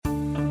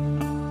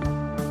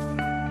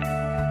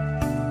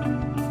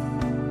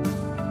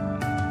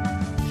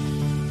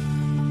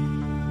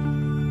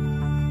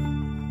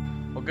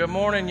Good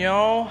morning,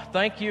 y'all.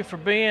 Thank you for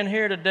being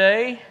here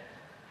today.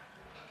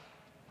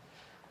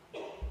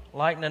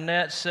 Like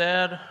Nanette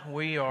said,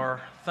 we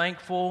are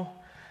thankful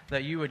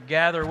that you would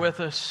gather with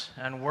us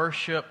and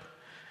worship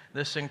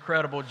this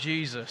incredible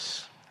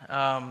Jesus.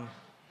 One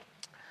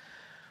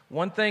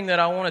thing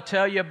that I want to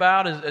tell you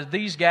about is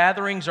these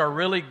gatherings are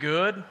really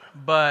good,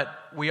 but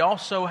we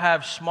also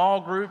have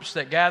small groups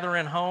that gather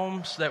in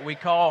homes that we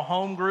call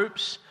home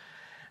groups.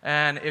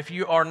 And if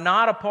you are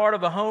not a part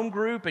of a home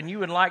group and you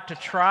would like to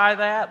try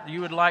that,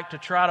 you would like to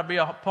try to be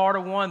a part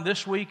of one,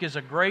 this week is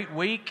a great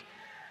week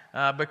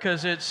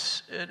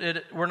because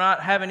we're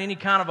not having any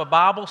kind of a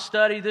Bible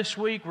study this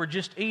week. We're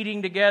just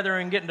eating together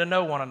and getting to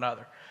know one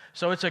another.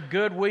 So it's a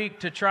good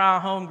week to try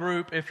a home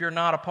group if you're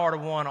not a part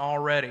of one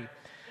already.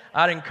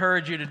 I'd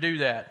encourage you to do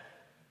that.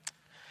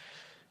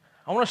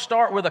 I want to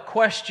start with a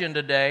question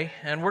today,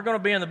 and we're going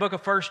to be in the book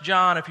of 1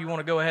 John if you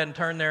want to go ahead and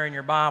turn there in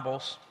your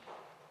Bibles.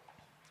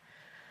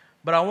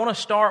 But I want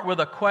to start with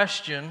a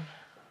question,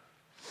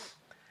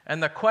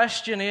 and the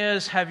question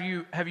is, have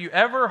you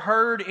ever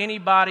heard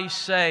anybody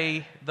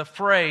say the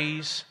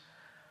phrase,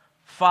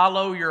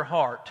 follow your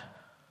heart?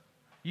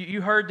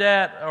 You heard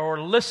that, or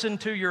listen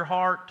to your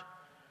heart?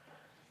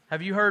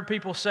 Have you heard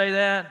people say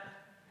that?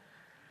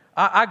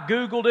 I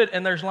Googled it,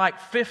 and there's like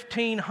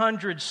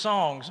 1,500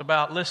 songs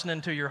about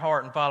listening to your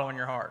heart and following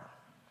your heart.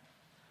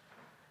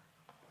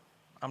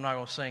 I'm not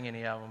going to sing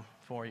any of them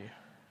for you.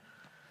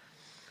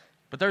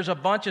 But there's a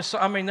bunch of,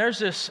 there's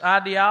this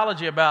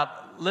ideology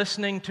about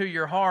listening to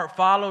your heart,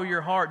 follow your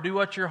heart, do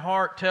what your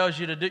heart tells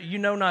you to do. You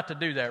know not to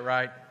do that,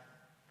 right?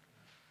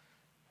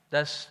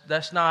 That's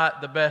not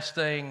the best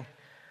thing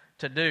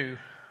to do.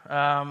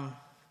 Our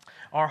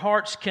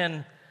hearts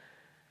can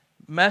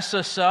mess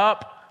us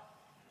up.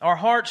 Our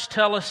hearts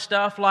tell us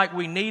stuff like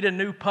we need a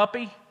new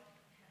puppy.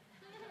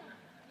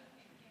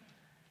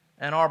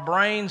 And our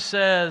brain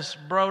says,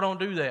 bro,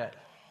 don't do that.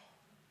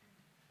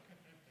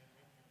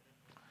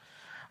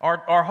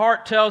 Our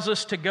heart tells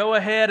us to go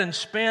ahead and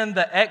spend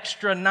the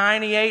extra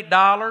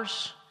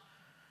 $98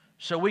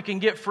 so we can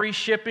get free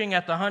shipping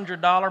at the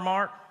 $100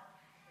 mark.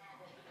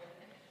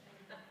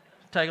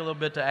 Take a little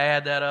bit to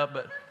add that up,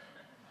 but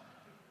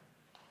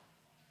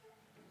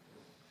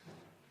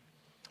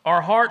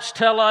our hearts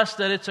tell us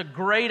that it's a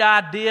great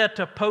idea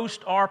to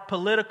post our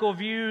political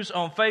views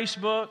on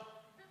Facebook.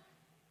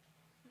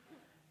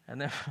 And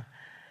then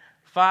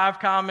 5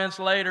 comments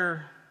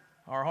later,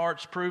 our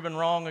heart's proven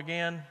wrong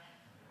again.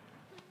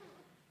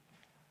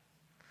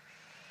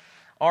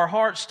 Our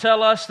hearts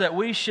tell us that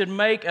we should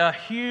make a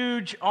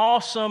huge,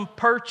 awesome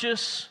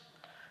purchase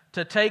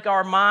to take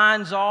our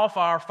minds off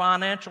our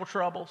financial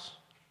troubles.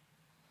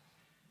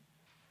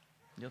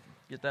 You'll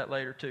get that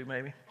later too,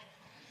 maybe.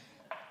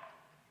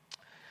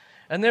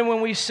 And then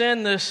when we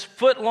send this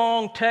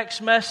foot-long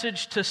text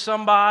message to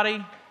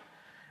somebody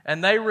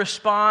and they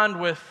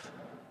respond with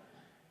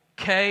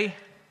K,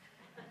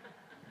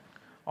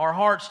 our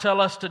hearts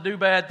tell us to do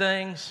bad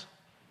things.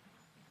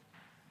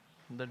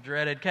 The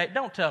dreaded K.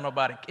 Don't tell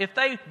nobody. If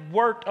they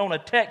worked on a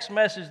text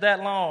message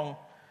that long,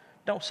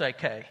 don't say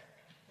K.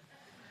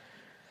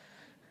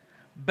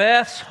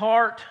 Beth's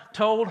heart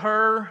told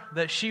her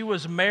that she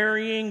was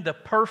marrying the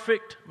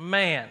perfect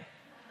man.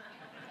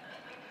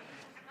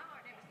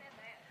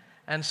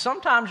 And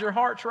sometimes your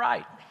heart's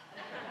right.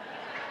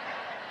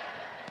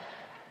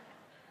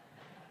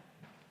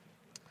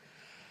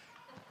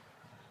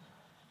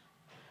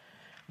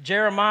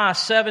 Jeremiah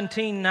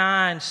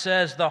 17:9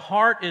 says, the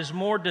heart is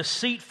more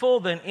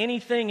deceitful than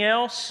anything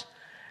else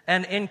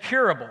and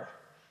incurable.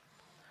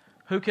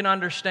 Who can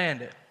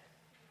understand it?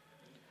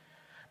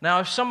 Now,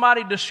 if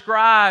somebody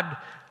described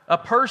a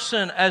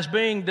person as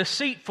being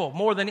deceitful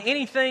more than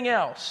anything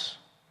else,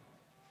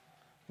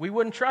 we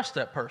wouldn't trust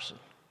that person.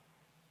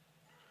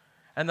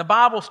 And the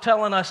Bible's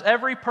telling us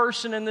every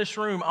person in this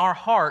room, our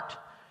heart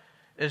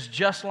is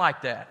just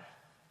like that.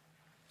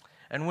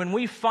 And when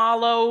we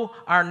follow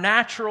our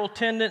natural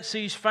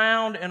tendencies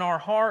found in our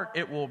heart,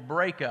 it will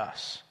break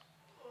us.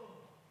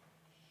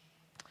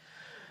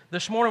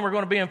 This morning we're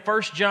going to be in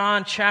 1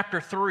 John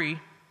chapter 3.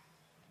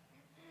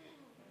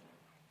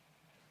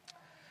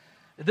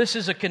 This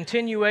is a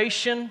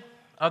continuation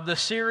of the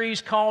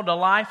series called A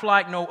Life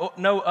Like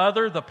No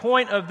Other. The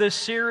point of this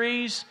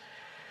series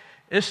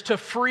is to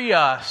free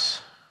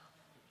us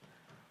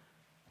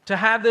to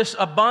have this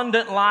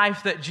abundant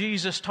life that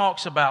Jesus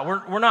talks about.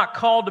 We're not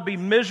called to be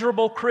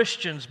miserable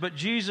Christians, but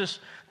Jesus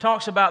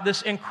talks about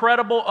this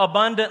incredible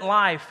abundant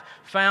life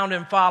found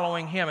in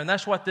following Him. And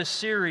that's what this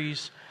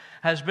series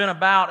has been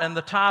about. And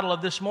the title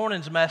of this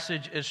morning's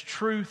message is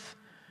Truth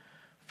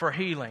for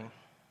Healing.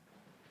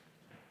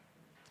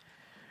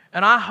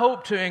 And I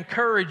hope to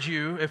encourage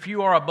you, if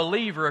you are a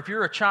believer, if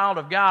you're a child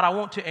of God, I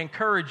want to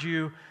encourage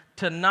you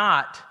to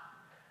not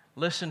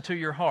listen to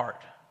your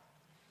heart.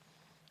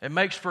 It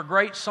makes for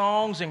great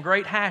songs and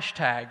great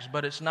hashtags,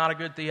 but it's not a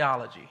good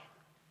theology.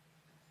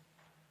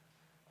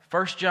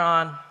 1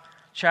 John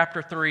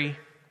chapter 3,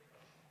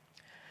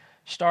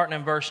 starting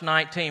in verse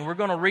 19. We're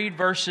going to read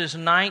verses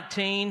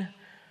 19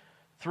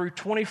 through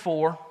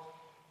 24.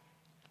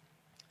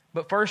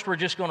 But first, we're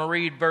just going to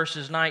read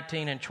verses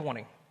 19 and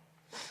 20.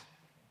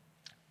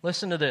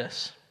 Listen to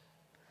this.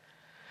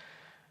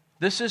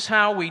 This is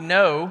how we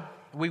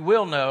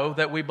will know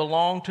that we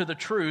belong to the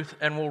truth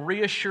and will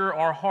reassure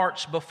our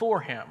hearts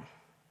before Him.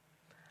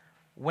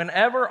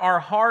 Whenever our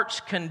hearts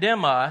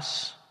condemn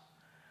us,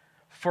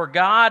 for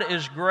God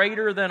is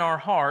greater than our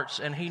hearts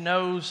and He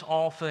knows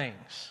all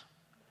things.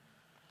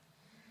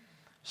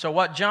 So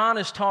what John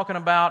is talking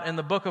about in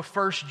the book of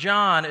 1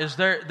 John is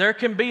there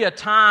can be a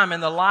time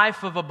in the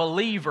life of a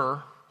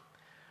believer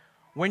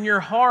when your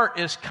heart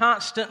is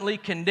constantly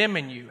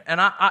condemning you.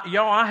 And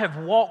I have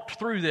walked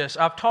through this.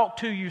 I've talked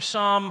to you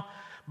some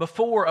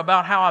before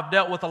about how I've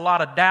dealt with a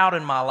lot of doubt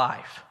in my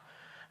life.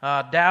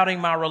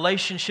 Doubting my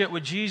relationship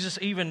with Jesus,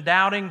 even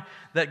doubting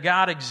that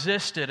God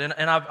existed.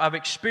 And I've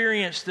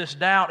experienced this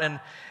doubt.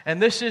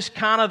 And this is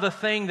kind of the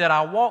thing that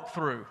I walked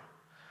through,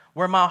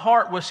 where my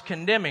heart was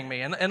condemning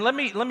me. And let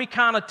me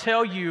kind of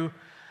tell you,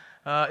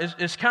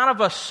 it's kind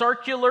of a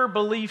circular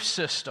belief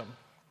system.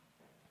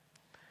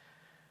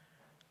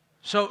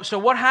 So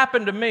what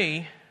happened to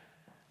me,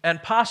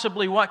 and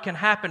possibly what can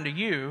happen to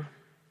you,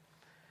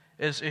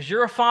 is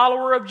you're a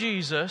follower of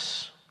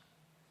Jesus,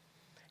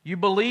 you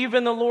believe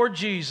in the Lord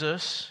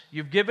Jesus,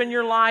 you've given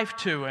your life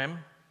to Him,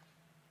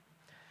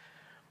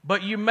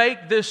 but you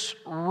make this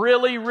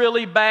really,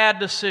 really bad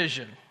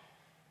decision.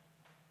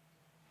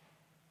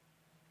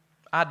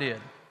 I did.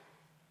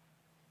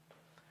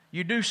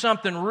 You do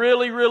something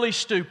really, really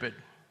stupid,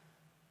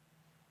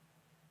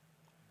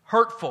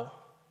 hurtful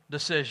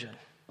decision,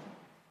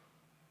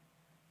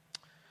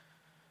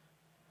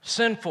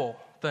 sinful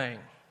thing,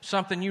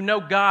 something you know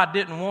God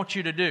didn't want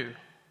you to do.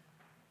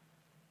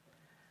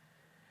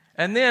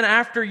 And then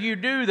after you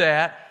do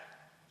that,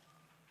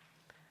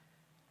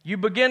 you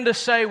begin to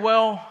say,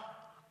 well,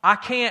 I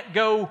can't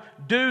go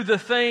do the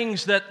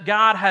things that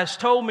God has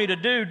told me to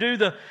do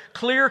the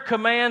clear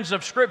commands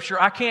of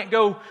Scripture. I can't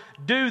go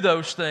do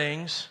those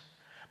things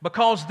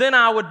because then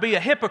I would be a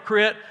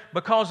hypocrite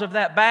because of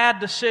that bad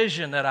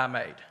decision that I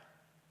made.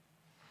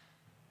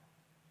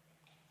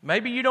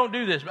 Maybe you don't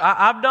do this.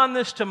 I've done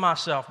this to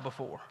myself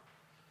before.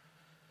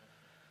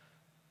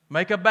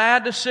 Make a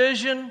bad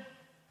decision.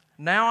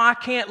 Now I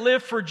can't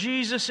live for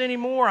Jesus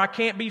anymore. I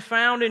can't be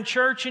found in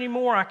church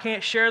anymore. I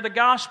can't share the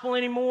gospel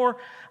anymore.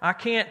 I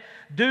can't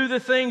do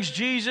the things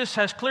Jesus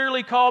has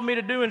clearly called me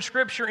to do in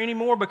Scripture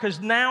anymore because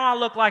now I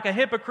look like a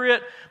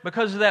hypocrite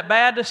because of that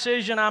bad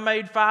decision I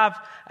made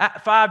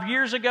 5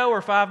 years ago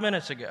or 5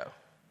 minutes ago.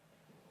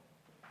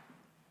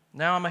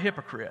 Now I'm a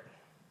hypocrite.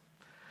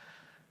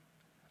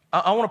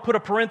 I want to put a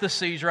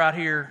parenthesis right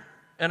here,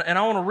 and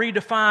I want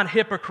to redefine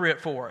hypocrite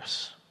for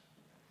us,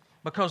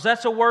 because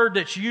that's a word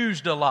that's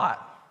used a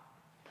lot.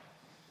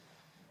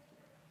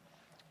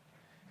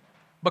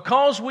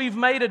 Because we've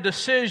made a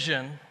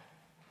decision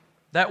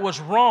that was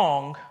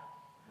wrong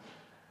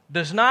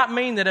does not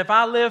mean that if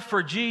I live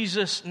for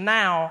Jesus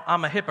now,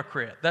 I'm a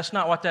hypocrite. That's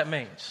not what that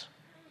means.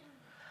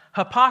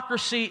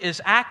 Hypocrisy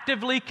is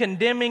actively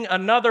condemning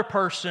another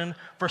person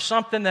for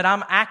something that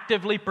I'm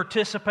actively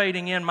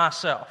participating in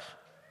myself.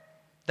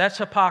 That's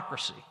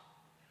hypocrisy.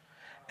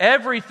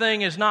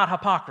 Everything is not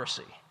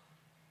hypocrisy.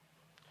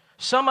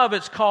 Some of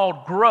it's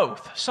called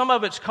growth. Some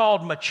of it's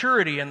called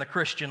maturity in the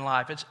Christian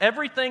life.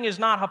 Everything is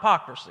not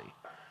hypocrisy.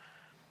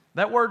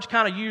 That word's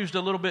kind of used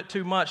a little bit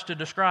too much to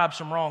describe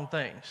some wrong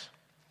things.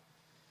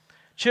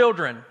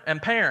 Children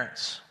and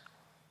parents.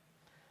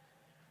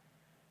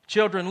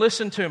 Children,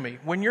 listen to me.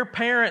 When your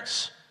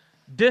parents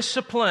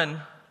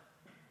discipline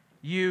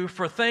you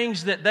for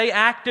things that they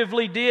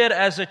actively did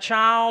as a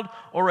child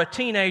or a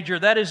teenager,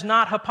 that is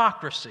not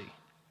hypocrisy.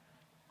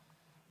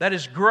 That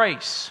is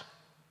grace.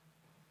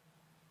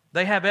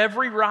 They have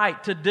every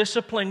right to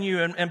discipline you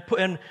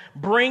and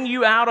bring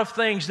you out of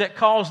things that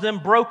cause them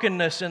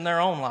brokenness in their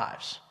own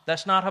lives.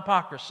 That's not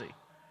hypocrisy.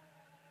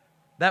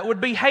 That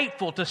would be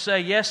hateful to say,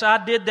 yes,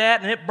 I did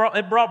that and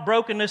it brought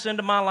brokenness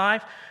into my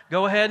life.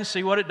 Go ahead and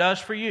see what it does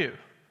for you.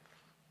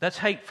 That's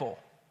hateful.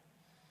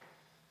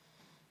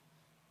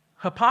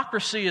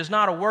 Hypocrisy is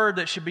not a word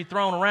that should be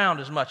thrown around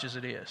as much as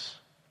it is.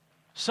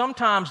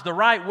 Sometimes the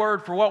right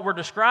word for what we're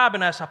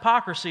describing as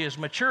hypocrisy is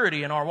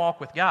maturity in our walk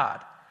with God.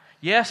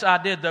 Yes,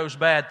 I did those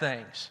bad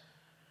things,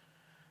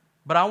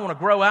 but I want to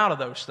grow out of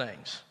those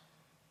things.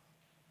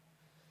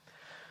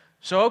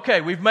 So, okay,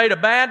 we've made a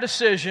bad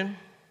decision.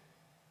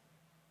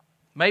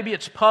 Maybe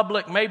it's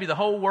public, maybe the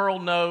whole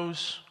world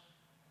knows.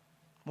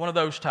 One of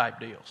those type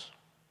deals.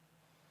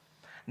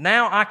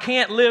 Now I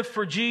can't live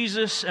for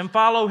Jesus and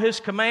follow His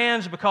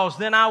commands because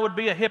then I would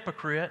be a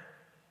hypocrite.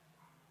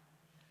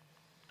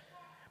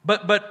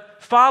 But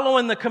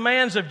following the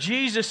commands of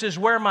Jesus is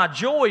where my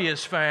joy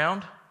is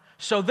found.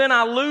 So then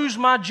I lose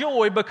my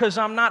joy because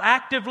I'm not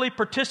actively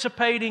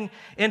participating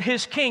in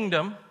His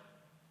kingdom.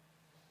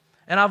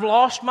 And I've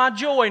lost my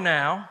joy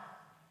now.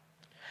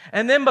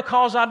 And then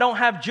because I don't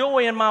have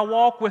joy in my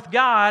walk with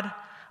God,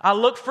 I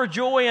look for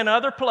joy in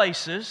other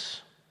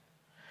places.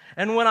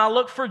 And when I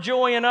look for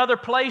joy in other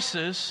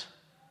places,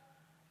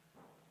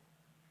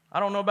 I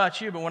don't know about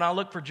you, but when I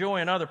look for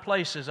joy in other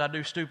places, I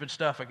do stupid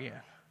stuff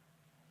again.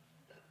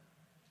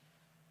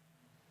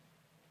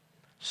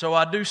 So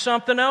I do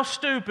something else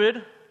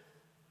stupid.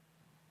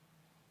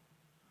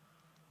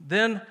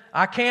 Then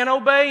I can't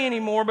obey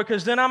anymore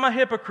because then I'm a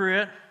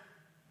hypocrite.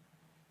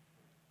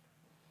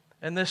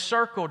 And this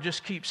circle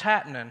just keeps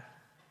happening.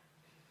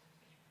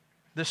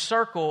 This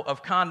circle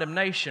of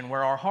condemnation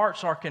where our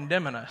hearts are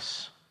condemning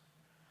us,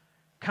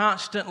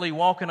 constantly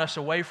walking us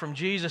away from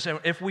Jesus. And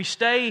if we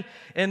stay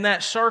in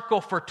that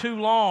circle for too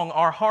long,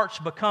 our hearts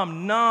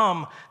become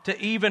numb to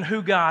even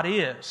who God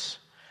is,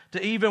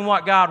 to even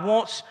what God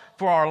wants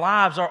for our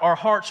lives. Our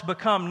hearts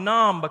become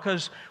numb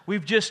because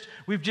we've just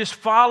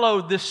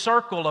followed this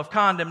circle of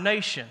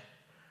condemnation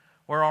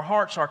where our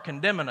hearts are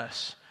condemning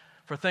us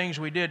for things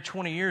we did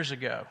 20 years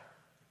ago.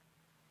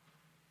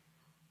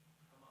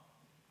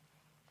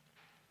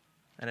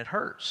 And it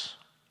hurts.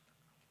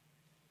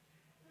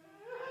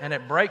 And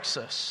it breaks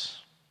us.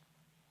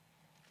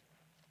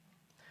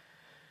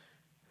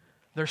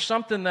 There's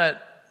something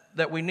that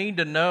we need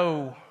to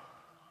know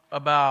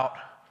about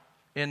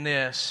in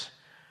this.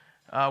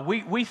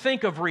 We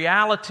think of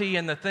reality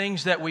and the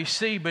things that we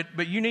see,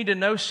 but you need to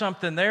know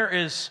something. There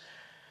is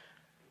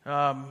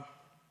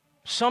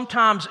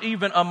sometimes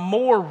even a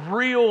more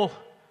real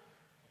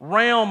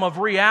realm of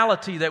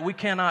reality that we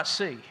cannot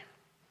see.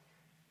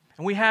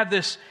 And we have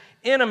this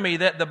enemy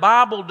that the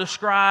Bible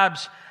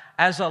describes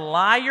as a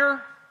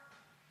liar,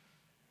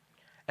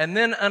 and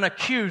then an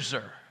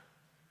accuser,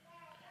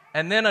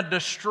 and then a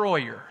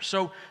destroyer.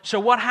 So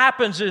what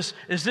happens is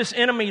this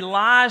enemy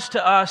lies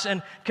to us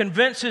and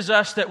convinces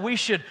us that we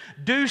should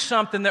do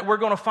something that we're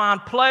going to find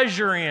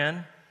pleasure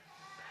in,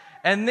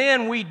 and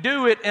then we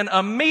do it, and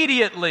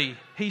immediately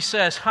he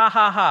says, ha,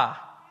 ha,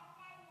 ha,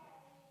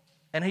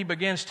 and he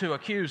begins to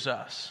accuse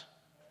us.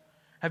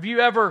 Have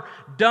you ever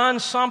done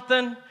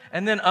something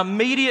and then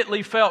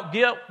immediately felt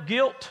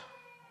guilt?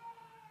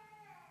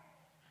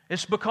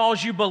 It's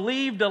because you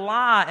believed a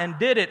lie and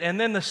did it, and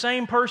then the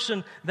same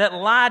person that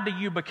lied to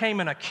you became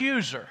an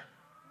accuser.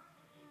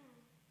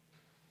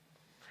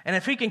 And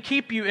if he can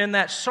keep you in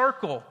that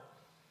circle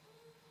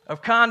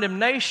of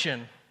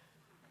condemnation,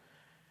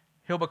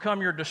 he'll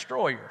become your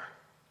destroyer.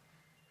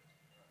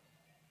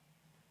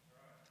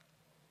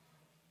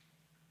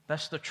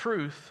 That's the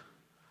truth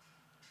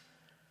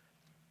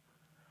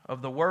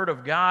of the Word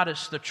of God.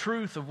 It's the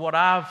truth of what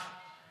I've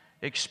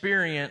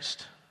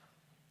experienced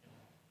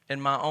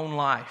in my own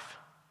life.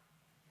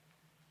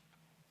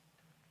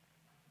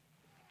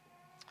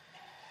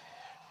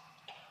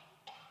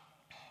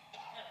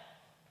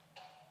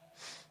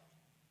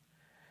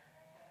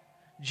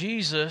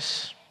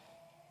 Jesus,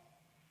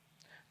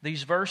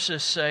 these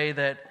verses say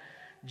that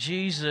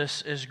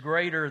Jesus is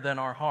greater than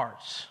our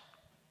hearts.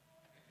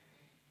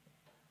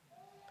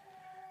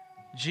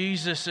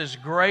 Jesus is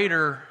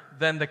greater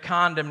than the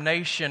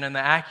condemnation and the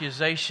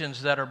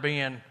accusations that are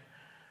being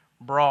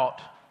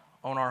brought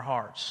on our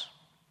hearts.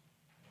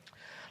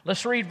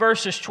 Let's read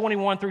verses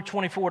 21 through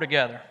 24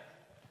 together.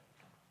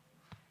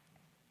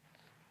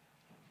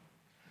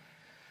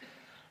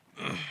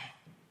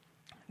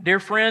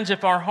 Dear friends,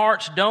 if our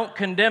hearts don't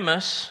condemn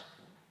us,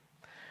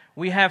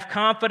 we have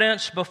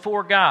confidence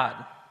before God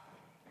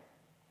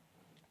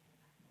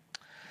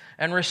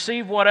and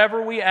receive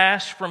whatever we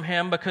ask from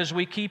Him because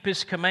we keep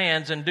His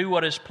commands and do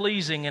what is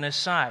pleasing in His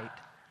sight.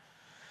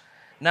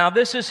 Now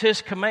this is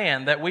His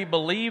command, that we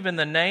believe in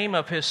the name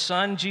of His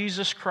Son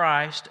Jesus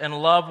Christ and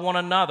love one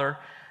another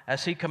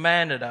as He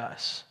commanded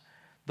us.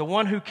 The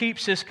one who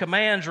keeps His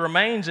commands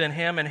remains in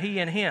Him and He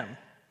in him.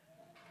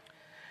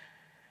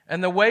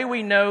 And the way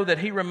we know that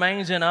He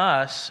remains in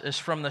us is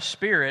from the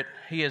Spirit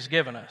He has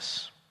given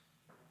us.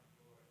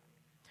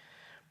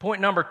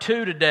 Point number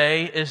 2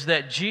 today is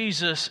that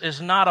Jesus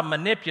is not a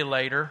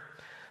manipulator.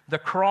 The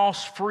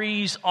cross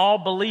frees all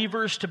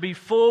believers to be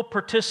full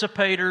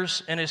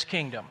participators in His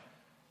kingdom.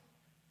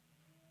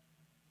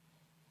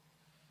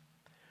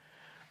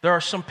 There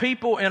are some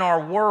people in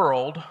our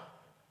world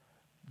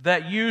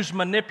that use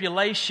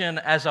manipulation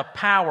as a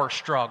power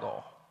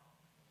struggle.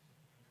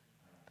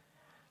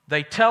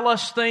 They tell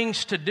us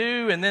things to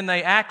do, and then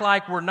they act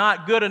like we're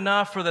not good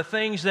enough for the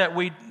things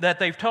that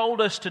they've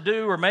told us to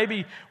do, or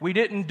maybe we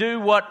didn't do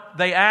what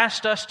they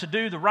asked us to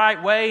do the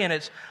right way, and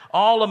it's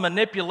all a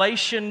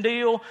manipulation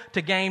deal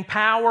to gain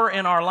power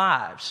in our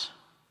lives.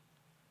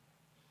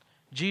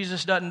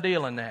 Jesus doesn't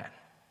deal in that.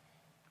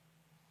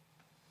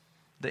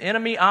 The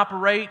enemy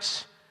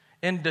operates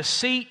in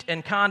deceit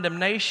and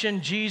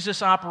condemnation.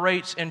 Jesus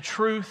operates in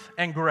truth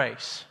and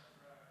grace.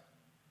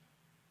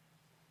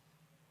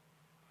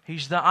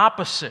 He's the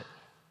opposite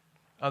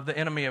of the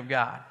enemy of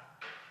God.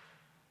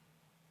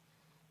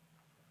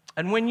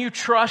 And when you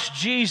trust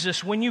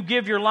Jesus, when you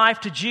give your life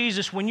to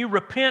Jesus, when you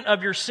repent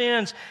of your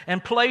sins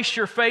and place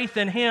your faith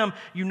in Him,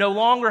 you no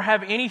longer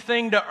have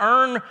anything to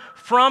earn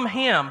from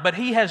Him, but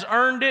He has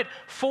earned it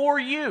for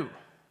you.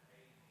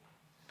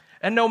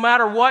 And no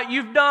matter what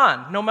you've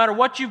done, no matter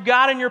what you've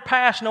got in your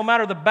past, no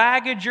matter the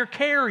baggage you're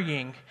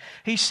carrying,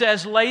 He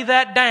says, lay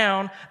that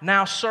down,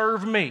 now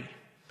serve me.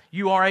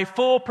 You are a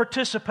full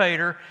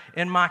participator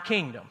in my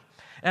kingdom.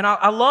 And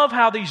I love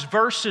how these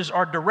verses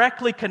are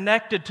directly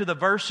connected to the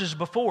verses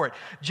before it.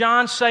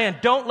 John's saying,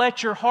 don't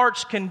let your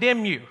hearts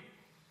condemn you.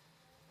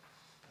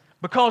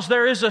 Because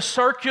there is a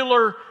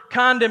circular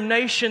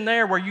condemnation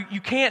there where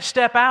you can't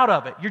step out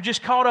of it. You're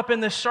just caught up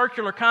in this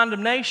circular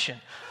condemnation.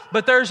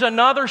 But there's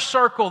another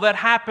circle that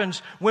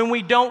happens when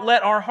we don't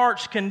let our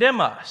hearts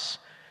condemn us.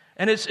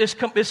 And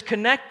it's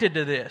connected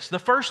to this. The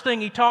first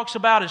thing he talks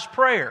about is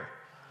prayer.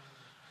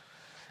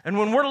 And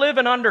when we're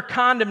living under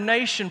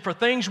condemnation for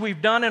things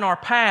we've done in our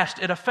past,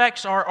 it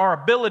affects our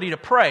ability to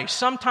pray.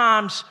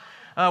 Sometimes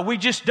we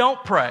just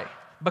don't pray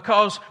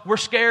because we're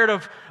scared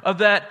of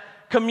that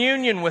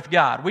communion with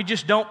God. We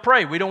just don't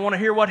pray. We don't want to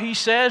hear what He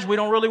says. We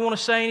don't really want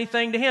to say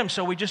anything to Him,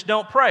 so we just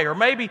don't pray. Or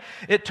maybe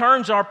it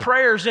turns our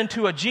prayers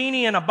into a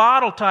genie in a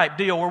bottle type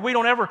deal where we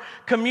don't ever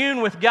commune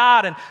with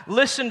God and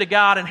listen to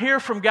God and hear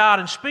from God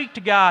and speak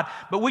to God,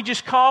 but we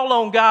just call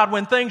on God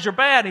when things are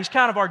bad. He's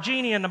kind of our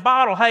genie in the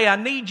bottle. Hey, I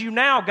need you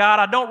now, God.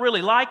 I don't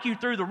really like you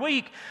through the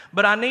week,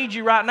 but I need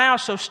you right now,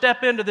 so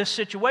step into this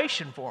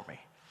situation for me.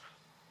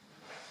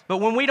 But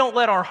when we don't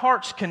let our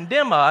hearts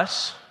condemn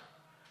us,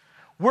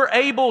 we're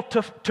able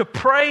to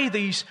pray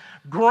these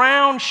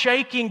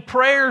ground-shaking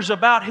prayers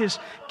about His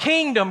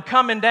kingdom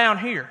coming down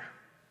here.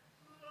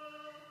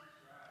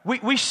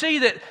 We see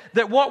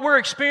that what we're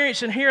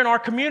experiencing here in our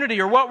community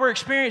or what we're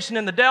experiencing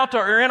in the Delta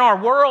or in our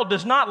world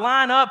does not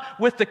line up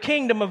with the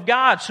kingdom of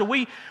God. So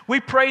we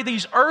pray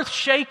these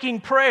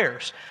earth-shaking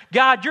prayers.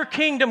 God, your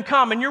kingdom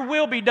come and your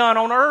will be done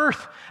on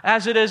earth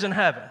as it is in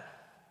heaven.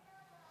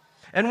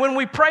 And when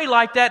we pray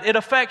like that, it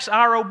affects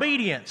our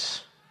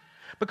obedience.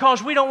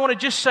 Because we don't want to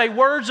just say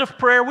words of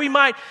prayer.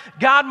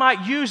 God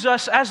might use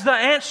us as the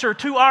answer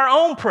to our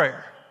own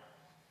prayer.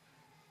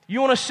 You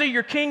want to see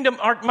your kingdom,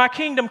 my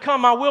kingdom come,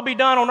 my will be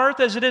done on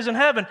earth as it is in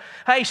heaven.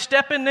 Hey,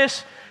 step in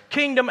this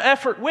kingdom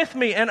effort with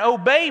me and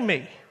obey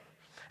me.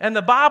 And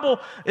the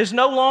Bible is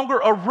no longer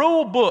a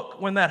rule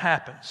book when that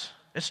happens.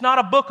 It's not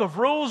a book of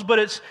rules, but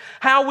it's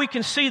how we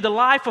can see the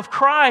life of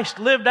Christ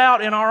lived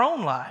out in our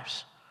own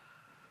lives.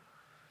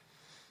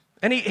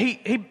 And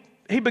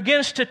he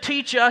begins to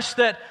teach us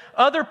that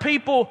other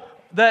people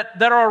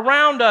that are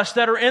around us,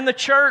 that are in the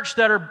church,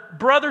 that are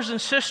brothers and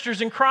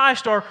sisters in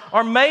Christ,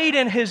 are made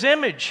in His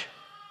image.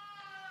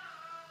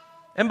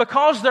 And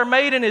because they're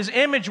made in His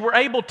image, we're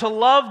able to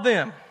love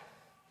them.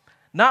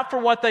 Not for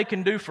what they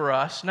can do for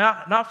us,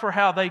 not for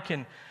how they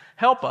can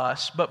help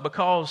us, but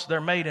because they're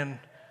made in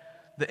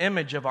the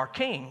image of our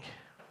King.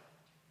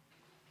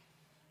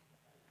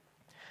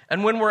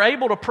 And when we're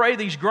able to pray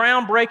these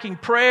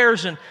groundbreaking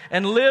prayers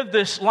and live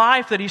this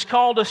life that He's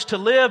called us to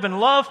live and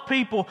love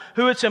people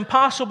who it's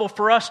impossible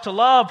for us to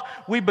love,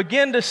 we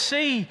begin to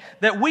see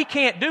that we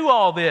can't do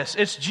all this.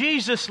 It's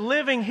Jesus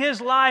living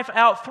His life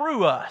out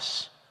through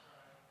us.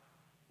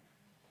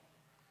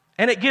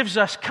 And it gives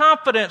us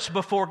confidence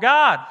before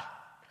God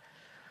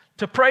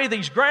to pray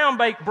these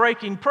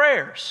groundbreaking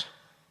prayers.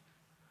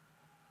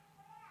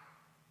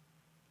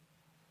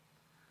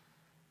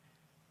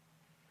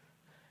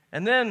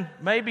 And then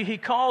maybe He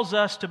calls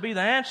us to be the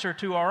answer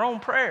to our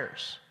own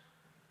prayers.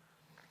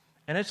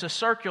 And it's a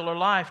circular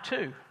life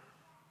too.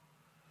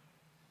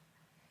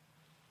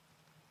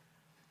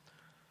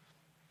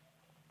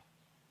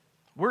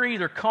 We're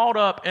either caught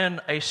up in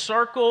a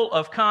circle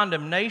of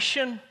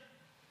condemnation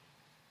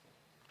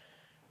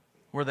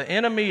where the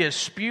enemy is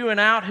spewing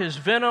out his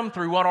venom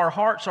through what our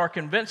hearts are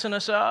convincing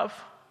us of,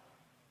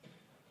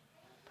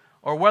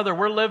 or whether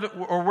we're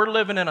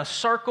living in a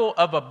circle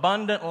of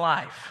abundant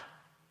life,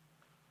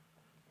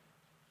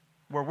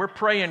 where we're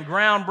praying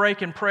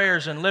groundbreaking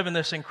prayers and living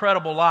this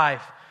incredible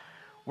life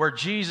where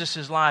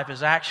Jesus' life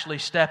is actually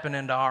stepping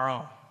into our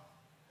own.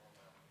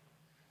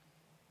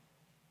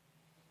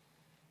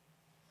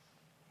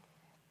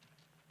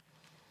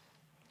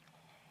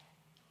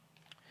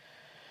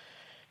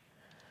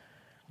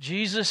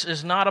 Jesus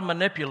is not a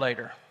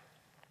manipulator.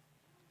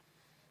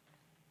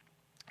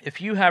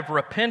 If you have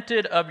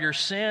repented of your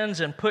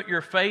sins and put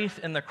your faith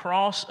in the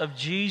cross of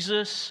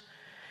Jesus,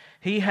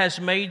 He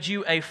has made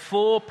you a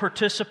full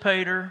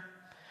participator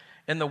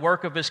in the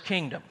work of His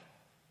kingdom.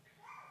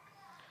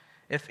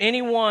 If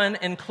anyone,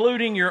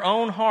 including your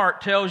own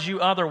heart, tells you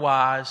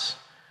otherwise,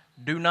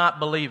 do not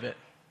believe it.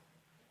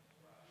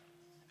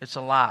 It's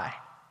a lie.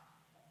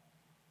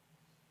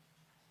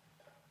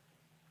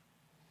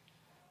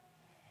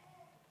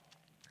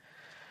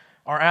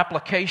 Our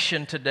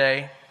application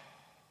today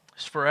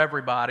is for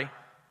everybody.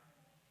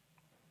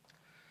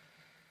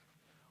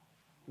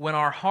 When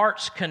our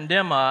hearts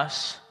condemn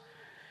us,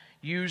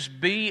 use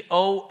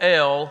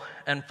BOL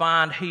and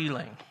find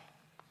healing.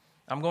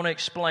 I'm going to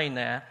explain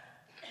that.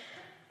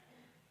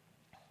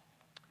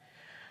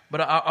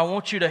 But I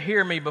want you to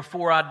hear me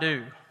before I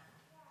do.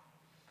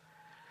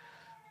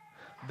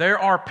 There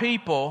are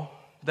people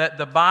that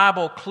the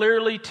Bible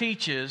clearly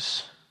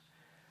teaches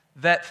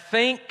that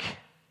think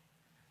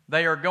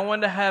they are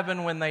going to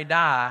heaven when they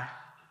die,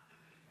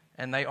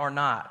 and they are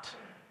not.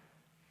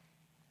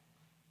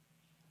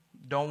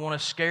 Don't want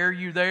to scare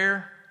you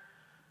there.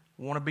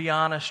 Want to be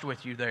honest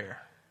with you there.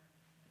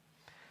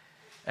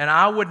 And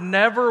I would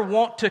never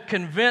want to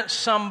convince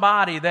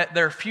somebody that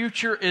their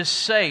future is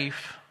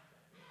safe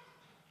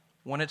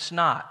when it's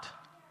not.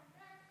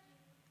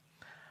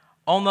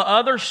 On the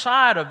other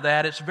side of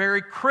that, it's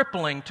very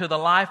crippling to the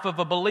life of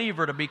a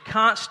believer to be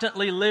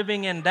constantly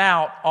living in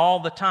doubt all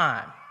the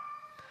time.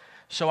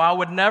 So I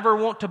would never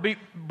want to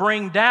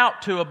bring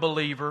doubt to a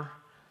believer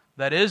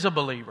that is a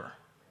believer.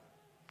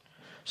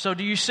 So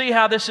do you see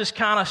how this is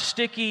kind of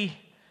sticky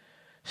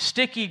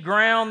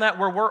ground that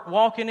we're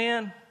walking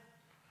in?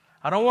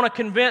 I don't want to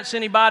convince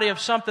anybody of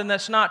something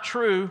that's not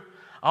true.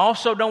 I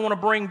also don't want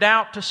to bring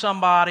doubt to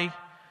somebody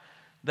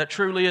that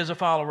truly is a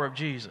follower of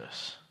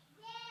Jesus.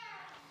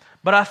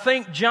 But I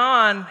think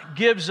John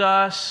gives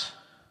us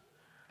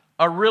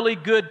a really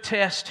good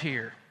test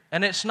here.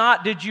 And it's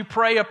not, did you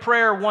pray a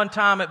prayer one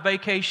time at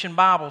Vacation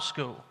Bible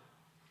School?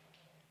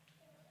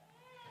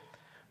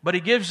 But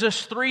he gives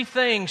us 3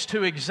 things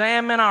to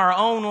examine our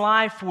own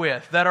life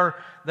with that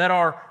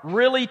are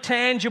really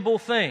tangible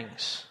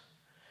things.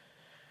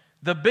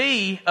 The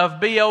B of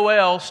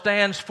BOL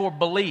stands for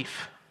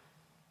belief.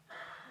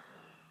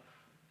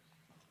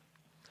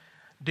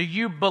 Do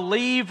you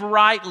believe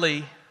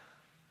rightly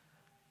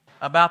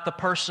about the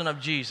person of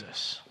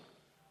Jesus?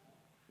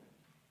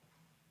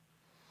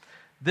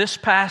 This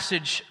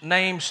passage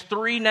names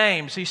 3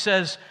 names. He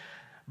says,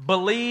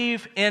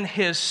 believe in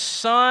His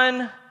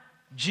Son,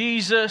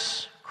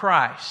 Jesus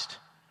Christ.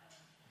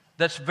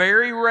 That's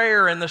very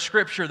rare in the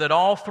Scripture that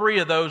all 3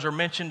 of those are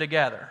mentioned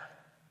together.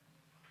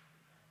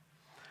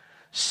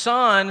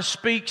 Son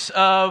speaks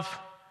of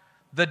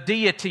the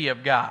deity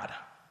of God,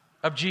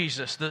 of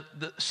Jesus.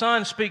 The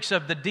Son speaks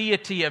of the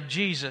deity of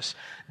Jesus.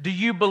 Do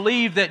you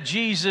believe that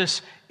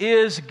Jesus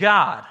is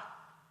God?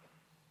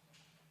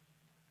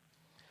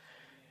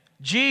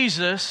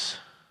 Jesus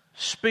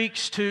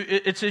speaks to,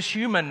 it's His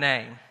human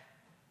name.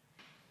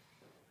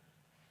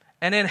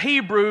 And in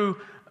Hebrew,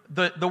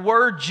 the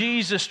word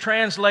Jesus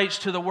translates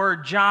to the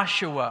word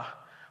Joshua,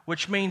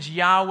 which means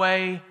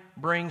Yahweh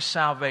brings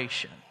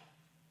salvation.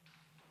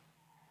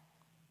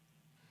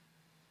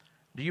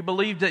 Do you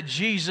believe that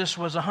Jesus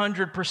was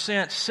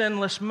 100%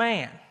 sinless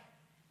man,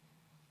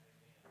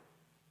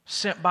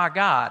 sent by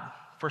God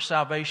for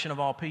salvation of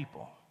all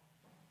people?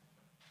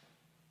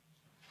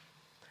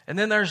 And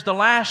then there's the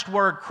last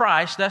word,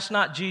 Christ. That's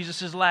not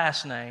Jesus'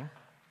 last name,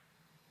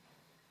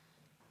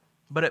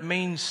 but it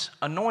means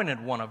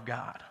anointed one of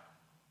God.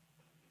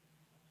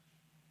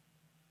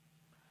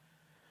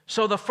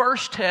 So the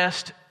first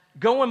test,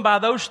 going by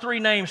those 3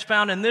 names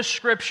found in this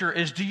Scripture,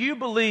 is do you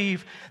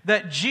believe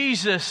that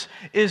Jesus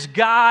is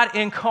God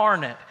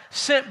incarnate,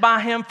 sent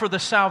by Him for the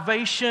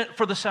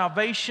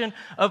salvation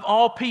of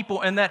all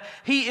people, and that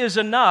He is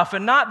enough,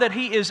 and not that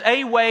He is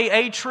a way,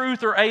 a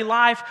truth, or a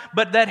life,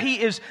 but that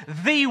He is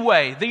the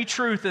way, the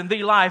truth, and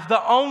the life,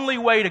 the only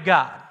way to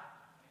God?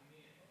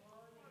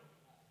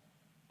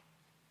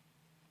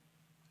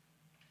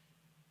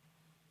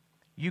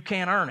 You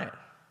can't earn it.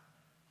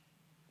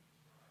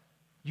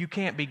 You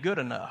can't be good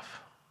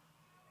enough.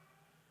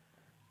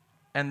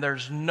 And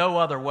there's no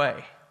other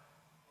way.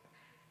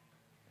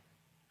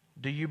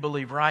 Do you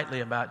believe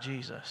rightly about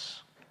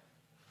Jesus?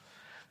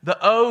 The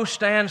O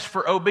stands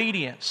for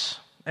obedience.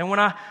 And when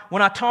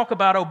I talk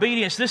about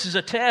obedience, this is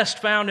a test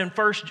found in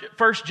 1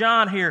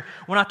 John here.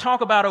 When I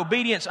talk about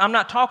obedience, I'm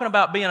not talking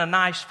about being a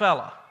nice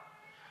fella.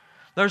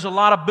 There's a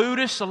lot of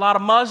Buddhists, a lot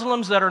of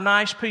Muslims that are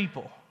nice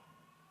people,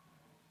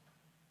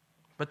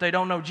 but they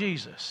don't know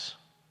Jesus.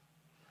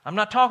 I'm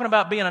not talking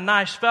about being a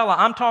nice fella.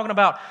 I'm talking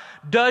about,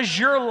 does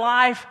your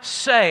life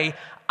say,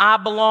 I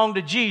belong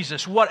to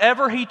Jesus?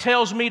 Whatever He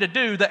tells me to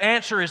do, the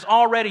answer is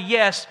already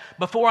yes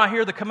before I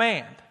hear the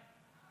command.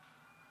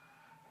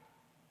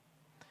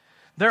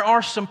 There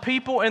are some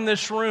people in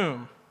this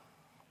room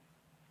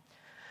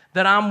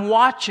that I'm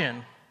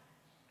watching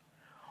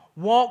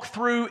walk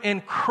through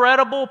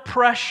incredible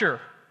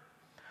pressure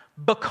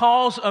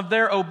because of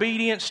their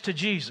obedience to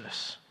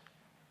Jesus.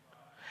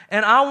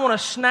 And I want to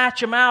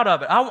snatch them out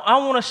of it. I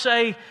want to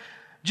say,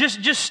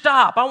 just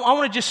stop. I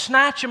want to just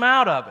snatch them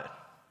out of it.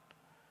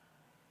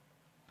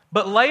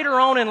 But later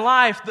on in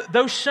life,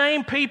 those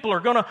same people are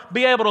going to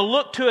be able to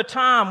look to a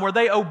time where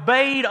they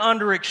obeyed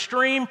under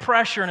extreme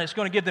pressure, and it's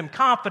going to give them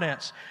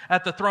confidence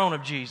at the throne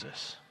of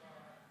Jesus.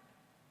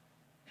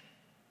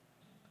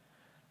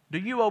 Do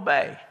you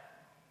obey?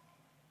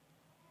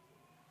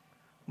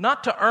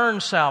 Not to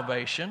earn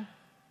salvation,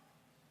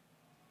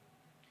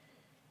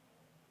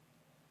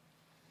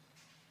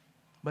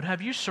 but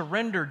have you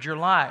surrendered your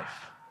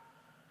life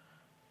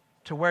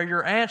to where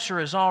your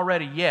answer is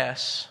already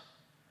yes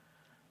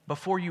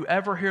before you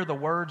ever hear the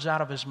words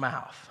out of His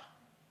mouth?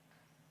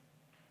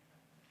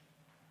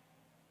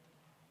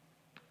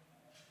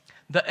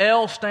 The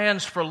L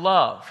stands for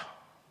love.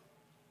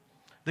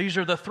 These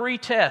are the 3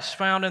 tests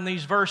found in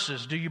these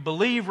verses. Do you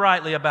believe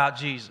rightly about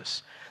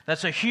Jesus?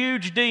 That's a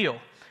huge deal.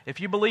 If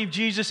you believe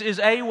Jesus is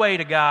a way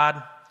to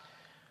God,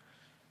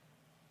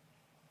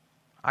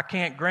 I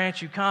can't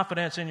grant you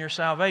confidence in your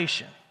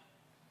salvation.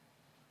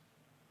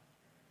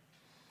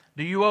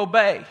 Do you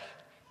obey?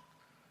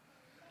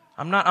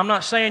 I'm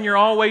not saying you're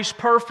always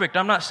perfect.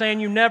 I'm not saying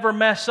you never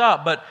mess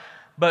up.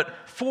 But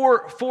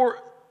for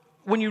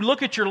when you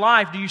look at your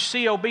life, do you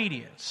see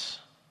obedience?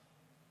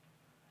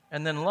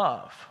 And then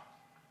love.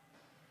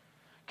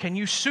 Can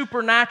you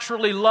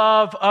supernaturally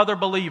love other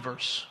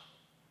believers?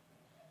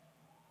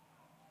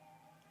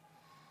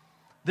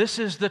 This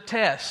is the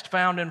test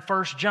found in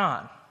 1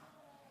 John.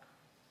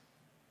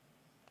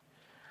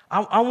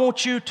 I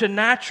want you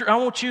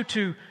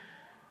to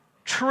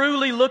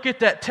truly look at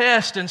that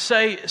test and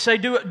say,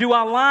 do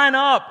I line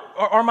up?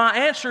 Or my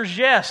answer is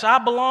yes, I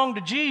belong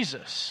to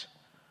Jesus.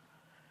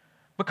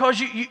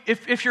 Because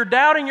if you're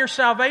doubting your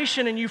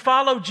salvation and you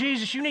follow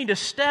Jesus, you need to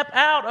step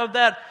out of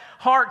that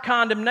heart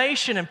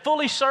condemnation and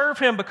fully serve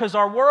Him, because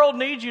our world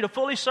needs you to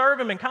fully serve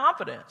Him in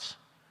confidence.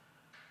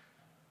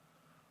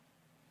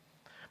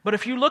 But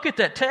if you look at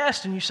that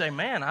test and you say,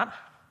 man,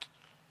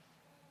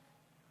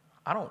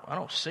 I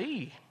don't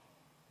see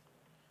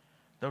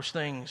those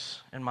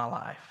things in my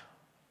life.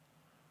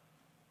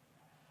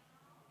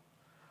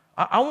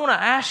 I want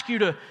to ask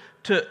you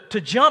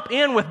to jump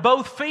in with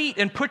both feet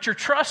and put your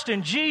trust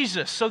in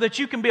Jesus so that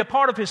you can be a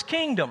part of His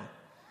kingdom.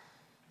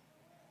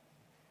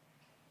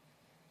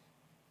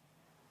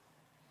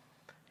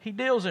 He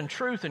deals in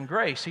truth and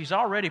grace. He's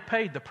already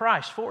paid the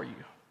price for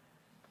you.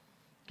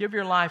 Give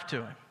your life to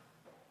Him.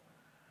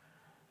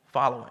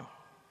 Follow Him.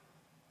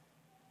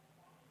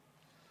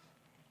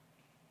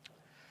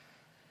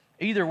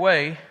 Either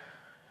way,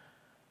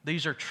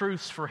 these are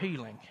truths for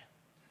healing.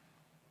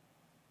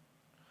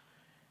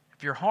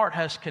 If your heart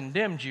has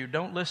condemned you,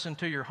 don't listen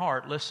to your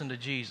heart, listen to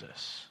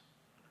Jesus.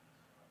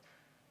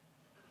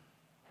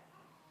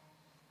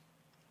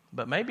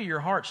 But maybe your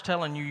heart's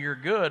telling you you're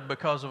good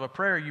because of a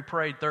prayer you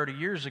prayed 30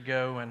 years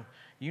ago, and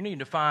you need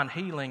to find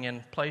healing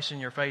in placing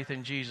your faith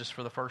in Jesus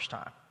for the first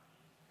time.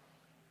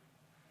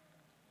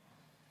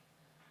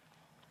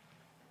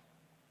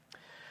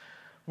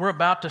 We're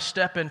about to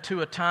step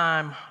into a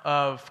time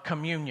of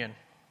communion.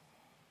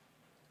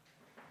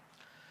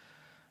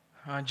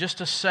 In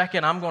just a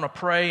second, I'm going to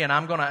pray, and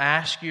I'm going to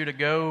ask you to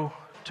go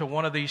to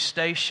one of these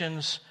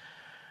stations,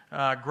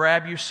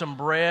 grab you some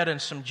bread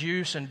and some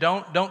juice, and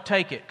don't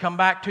take it. Come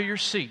back to your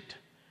seat.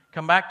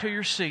 Come back to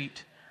your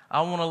seat.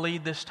 I want to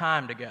lead this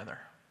time together.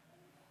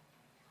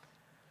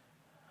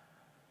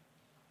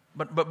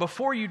 But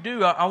before you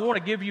do, I want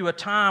to give you a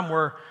time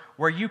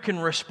where you can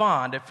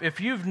respond.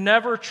 If you've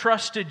never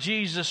trusted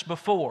Jesus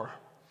before,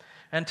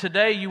 and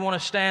today you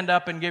want to stand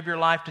up and give your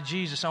life to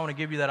Jesus, I want to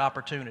give you that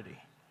opportunity.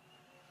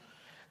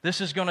 This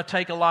is going to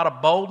take a lot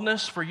of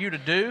boldness for you to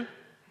do,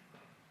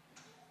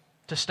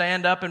 to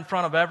stand up in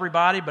front of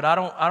everybody, but I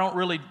don't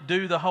really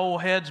do the whole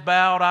heads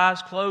bowed,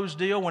 eyes closed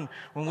deal. When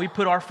we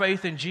put our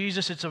faith in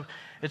Jesus,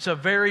 it's a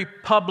very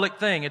public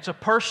thing. It's a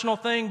personal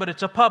thing, but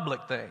it's a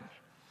public thing.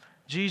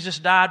 Jesus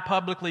died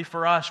publicly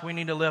for us. We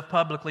need to live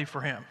publicly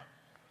for Him.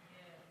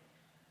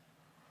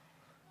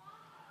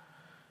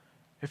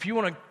 If you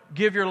want to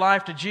give your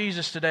life to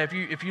Jesus today,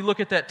 if you look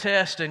at that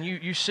test and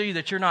you see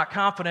that you're not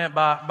confident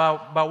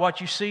by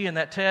what you see in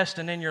that test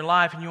and in your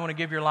life, and you want to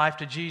give your life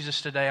to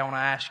Jesus today, I want to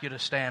ask you to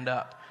stand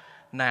up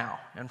now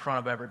in front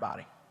of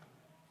everybody.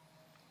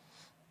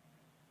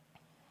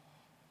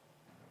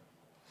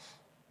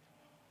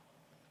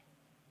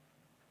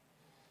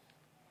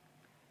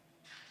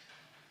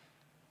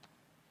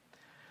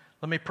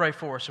 Let me pray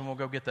for us and we'll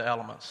go get the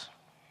elements.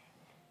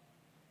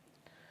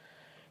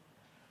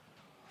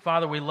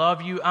 Father, we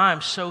love You. I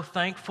am so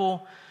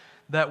thankful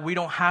that we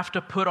don't have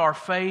to put our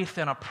faith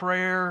in a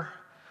prayer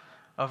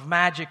of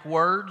magic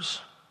words.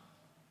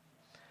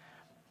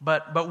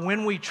 But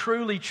when we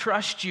truly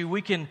trust You,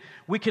 we can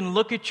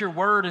look at Your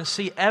Word and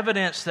see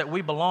evidence that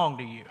we belong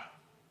to You.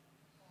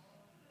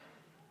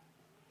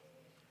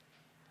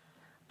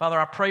 Father,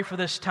 I pray for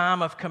this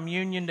time of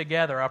communion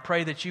together. I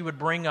pray that You would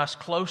bring us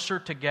closer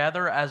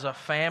together as a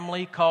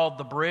family called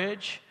The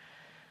Bridge.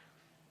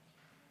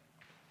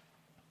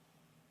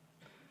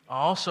 I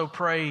also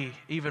pray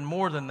even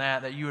more than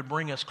that You would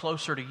bring us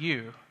closer to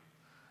You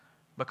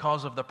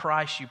because of the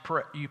price You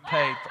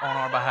paid on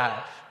our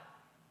behalf.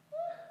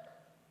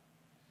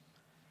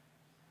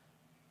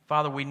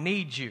 Father, we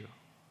need You.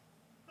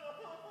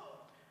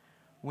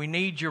 We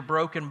need Your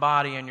broken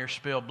body and Your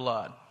spilled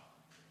blood.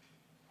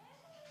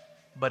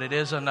 But it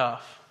is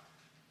enough.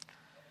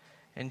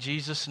 In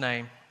Jesus'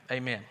 name,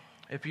 amen.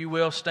 If you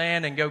will,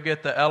 stand and go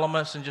get the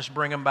elements and just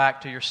bring them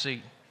back to your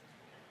seat.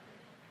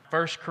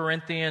 1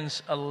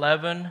 Corinthians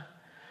 11,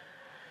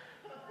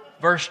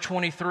 verse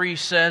 23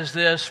 says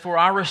this, "For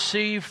I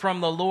received from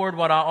the Lord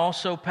what I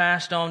also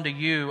passed on to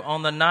you.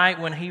 On the night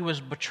when He was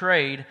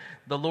betrayed,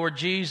 the Lord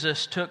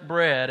Jesus took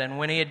bread, and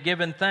when He had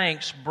given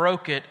thanks,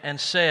 broke it and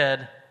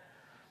said,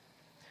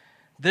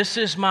 'This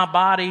is my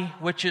body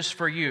which is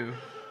for you.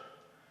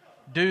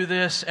 Do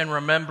this in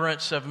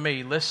remembrance of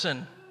me.'"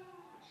 Listen,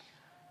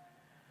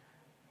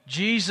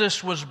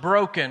 Jesus was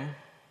broken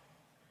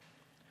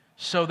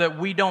so that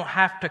we don't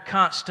have to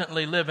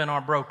constantly live in our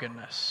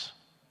brokenness.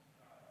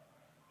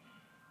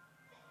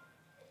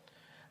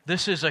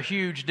 This is a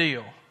huge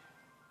deal.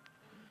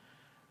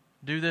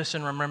 Do this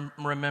in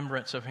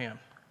remembrance of him.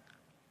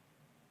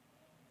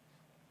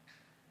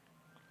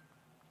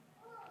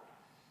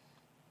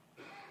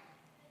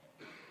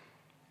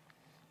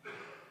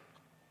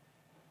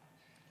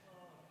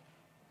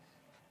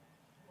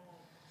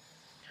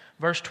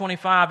 Verse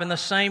 25, in the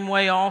same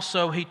way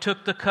also he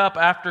took the cup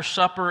after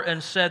supper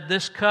and said,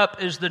 "This cup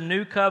is the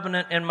new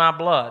covenant in my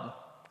blood.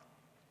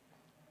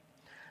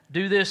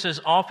 Do this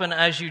as often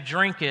as you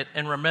drink it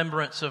in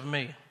remembrance of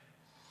me."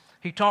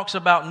 He talks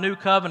about new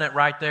covenant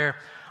right there.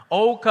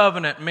 Old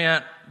covenant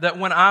meant that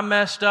when I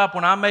messed up,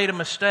 when I made a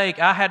mistake,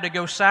 I had to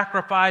go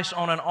sacrifice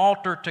on an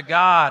altar to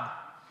God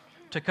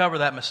to cover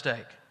that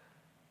mistake.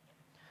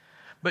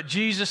 But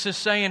Jesus is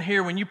saying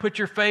here, when you put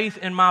your faith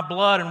in my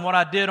blood and what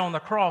I did on the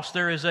cross,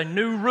 there is a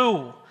new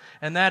rule,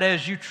 and that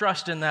is you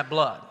trust in that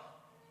blood.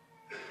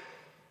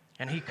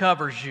 And he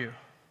covers you.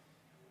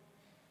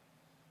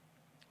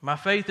 My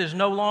faith is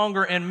no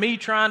longer in me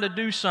trying to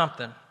do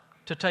something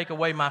to take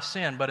away my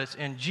sin, but it's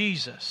in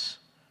Jesus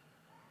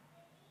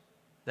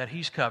that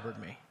he's covered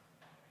me.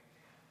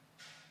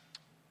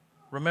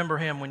 Remember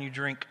him when you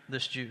drink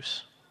this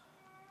juice.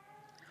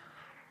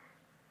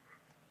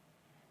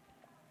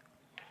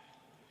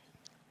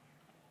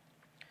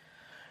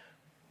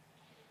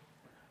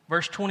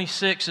 Verse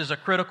 26 is a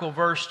critical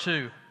verse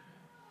too.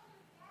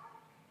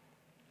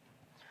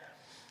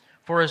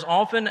 For as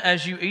often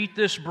as you eat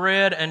this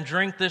bread and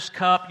drink this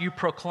cup, you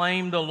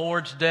proclaim the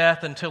Lord's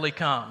death until he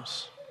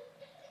comes.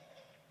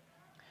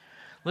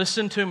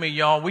 Listen to me,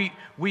 y'all.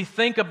 We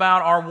think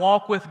about our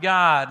walk with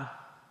God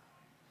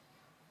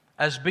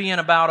as being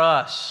about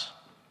us.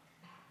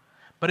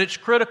 But it's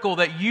critical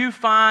that you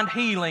find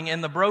healing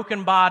in the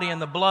broken body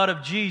and the blood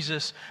of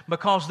Jesus,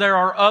 because there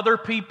are other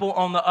people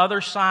on the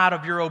other side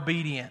of your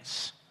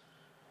obedience.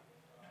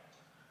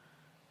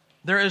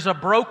 There is a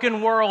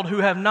broken world who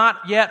have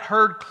not yet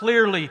heard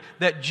clearly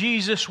that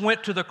Jesus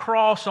went to the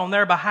cross on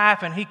their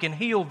behalf and he can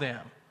heal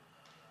them.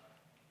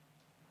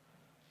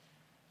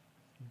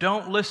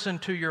 Don't listen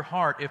to your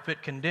heart if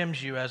it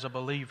condemns you as a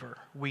believer.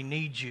 We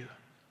need you.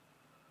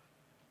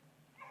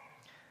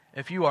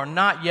 If you are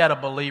not yet a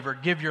believer,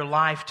 give your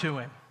life to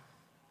him,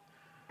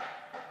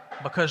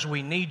 because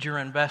we need your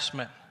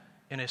investment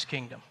in his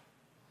kingdom.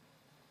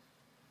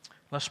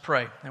 Let's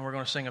pray, and we're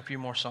going to sing a few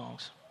more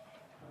songs.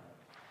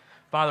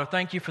 Father,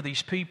 thank you for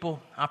these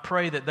people. I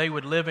pray that they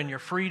would live in your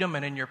freedom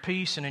and in your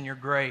peace and in your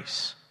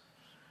grace.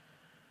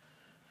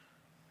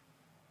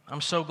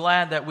 I'm so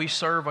glad that we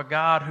serve a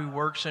God who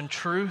works in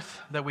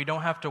truth, that we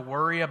don't have to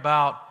worry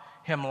about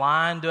him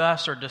lying to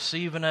us or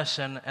deceiving us,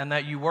 and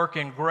that you work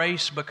in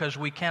grace, because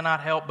we cannot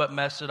help but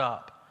mess it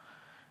up,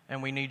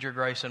 and we need your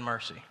grace and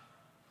mercy.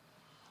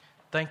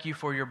 Thank you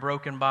for your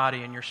broken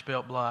body and your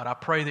spilt blood. I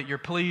pray that you're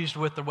pleased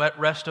with the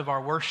rest of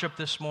our worship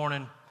this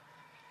morning,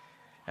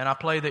 and I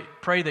pray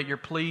that you're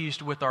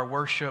pleased with our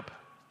worship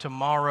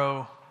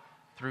tomorrow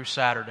through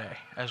Saturday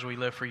as we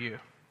live for you.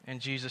 In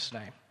Jesus'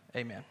 name,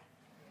 amen.